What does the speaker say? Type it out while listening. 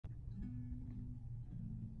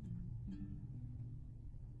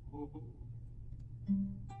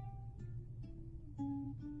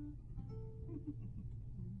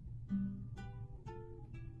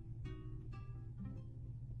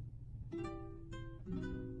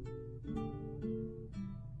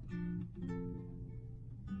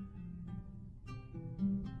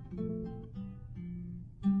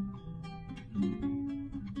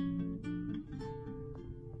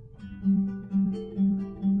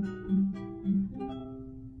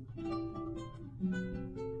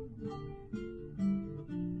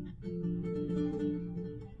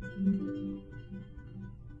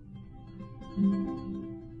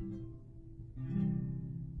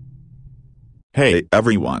Hey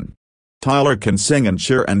everyone! Tyler Can Sing and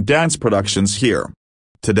Cheer and Dance Productions here.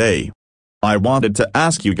 Today, I wanted to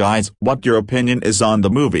ask you guys what your opinion is on the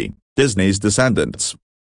movie, Disney's Descendants.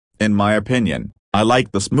 In my opinion, I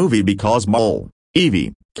like this movie because Mole,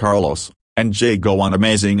 Evie, Carlos, and Jay go on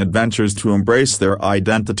amazing adventures to embrace their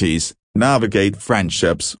identities, navigate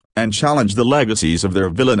friendships, and challenge the legacies of their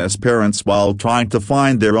villainous parents while trying to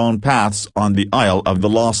find their own paths on the Isle of the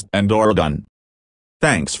Lost and Oregon.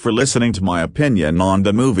 Thanks for listening to my opinion on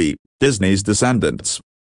the movie, Disney's Descendants.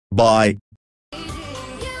 Bye.